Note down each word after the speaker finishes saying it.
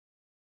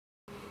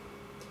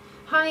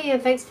Hi,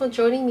 and thanks for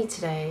joining me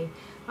today.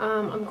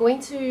 I'm going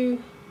to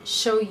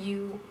show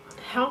you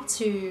how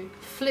to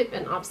flip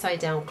an upside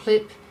down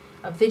clip,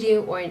 a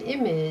video or an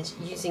image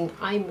using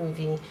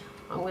iMovie.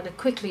 I'm going to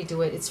quickly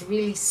do it. It's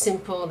really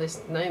simple.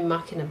 There's no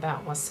mucking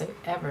about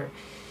whatsoever.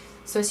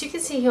 So as you can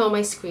see here on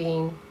my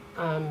screen,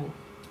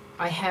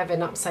 I have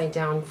an upside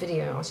down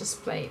video. I'll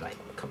just play like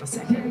a couple of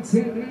seconds.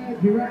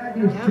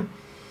 Yeah.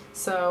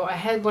 So I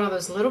had one of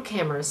those little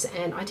cameras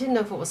and I didn't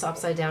know if it was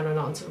upside down or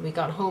not until we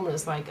got home, and it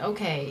was like,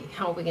 okay,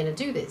 how are we going to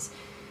do this?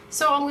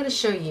 So I'm going to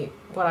show you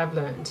what I've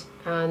learned,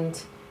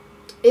 and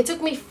it took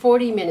me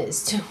 40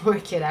 minutes to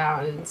work it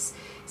out, and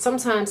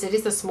sometimes it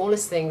is the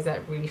smallest things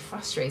that really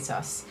frustrates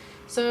us.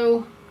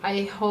 So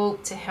I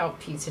hope to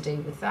help you today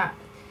with that.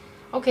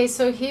 Okay,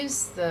 so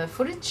here's the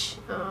footage.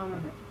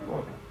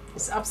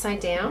 It's upside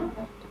down.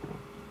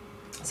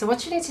 So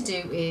what you need to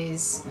do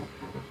is,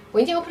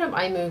 when you open up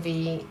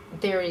iMovie,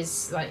 there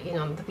is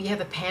we have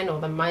the panel,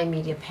 the My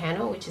Media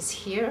panel, which is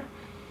here.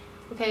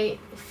 Okay,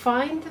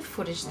 find the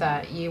footage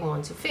that you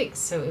want to fix.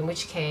 So in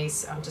which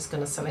case, I'm just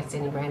going to select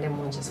any random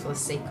one just for the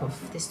sake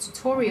of this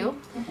tutorial.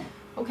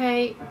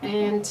 Okay,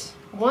 and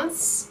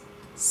once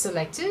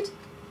selected,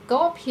 go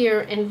up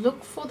here and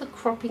look for the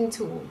cropping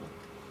tool.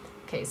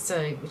 Okay,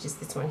 so which is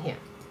this one here.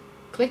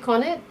 Click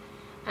on it,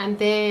 and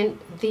then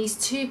these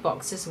two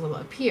boxes will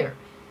appear.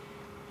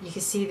 You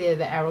can see there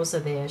the arrows are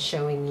there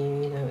showing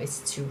you,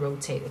 it's to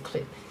rotate the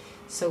clip.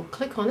 So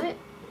click on it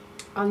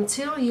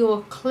until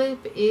your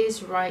clip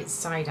is right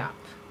side up,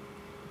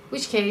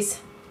 which case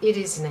it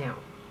is now.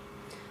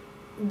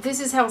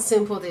 This is how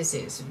simple this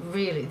is,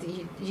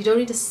 really. You don't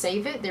need to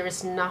save it. There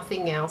is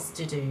nothing else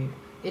to do.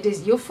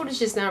 Your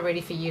footage is now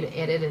ready for you to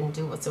edit and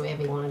do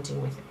whatsoever you want to do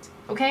with it.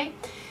 Okay,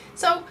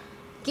 so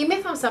give me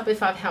a thumbs up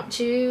if I've helped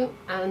you,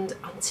 and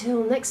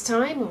until next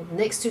time or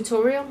next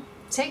tutorial,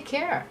 take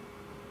care.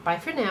 Bye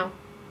for now.